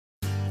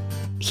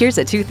Here's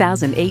a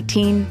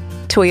 2018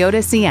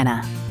 Toyota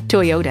Sienna.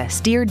 Toyota,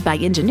 steered by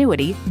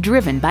ingenuity,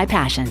 driven by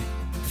passion.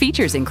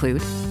 Features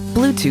include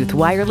Bluetooth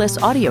wireless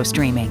audio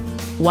streaming,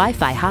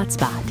 Wi-Fi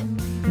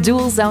hotspot,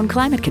 dual zone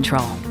climate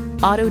control,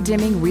 auto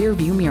dimming rear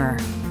view mirror,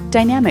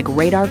 dynamic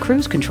radar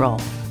cruise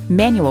control,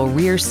 manual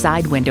rear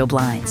side window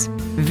blinds,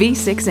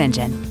 V6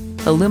 engine,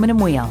 aluminum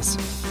wheels,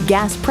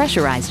 gas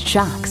pressurized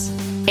shocks,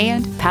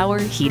 and power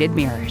heated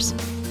mirrors.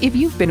 If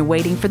you've been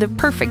waiting for the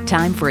perfect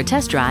time for a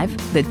test drive,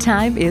 the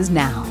time is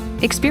now.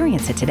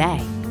 Experience it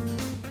today.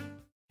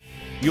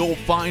 You'll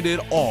find it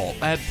all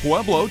at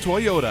Pueblo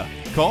Toyota.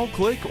 Call,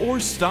 click,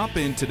 or stop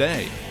in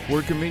today.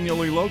 We're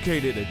conveniently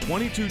located at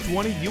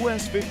 2220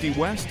 US 50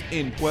 West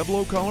in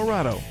Pueblo,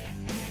 Colorado.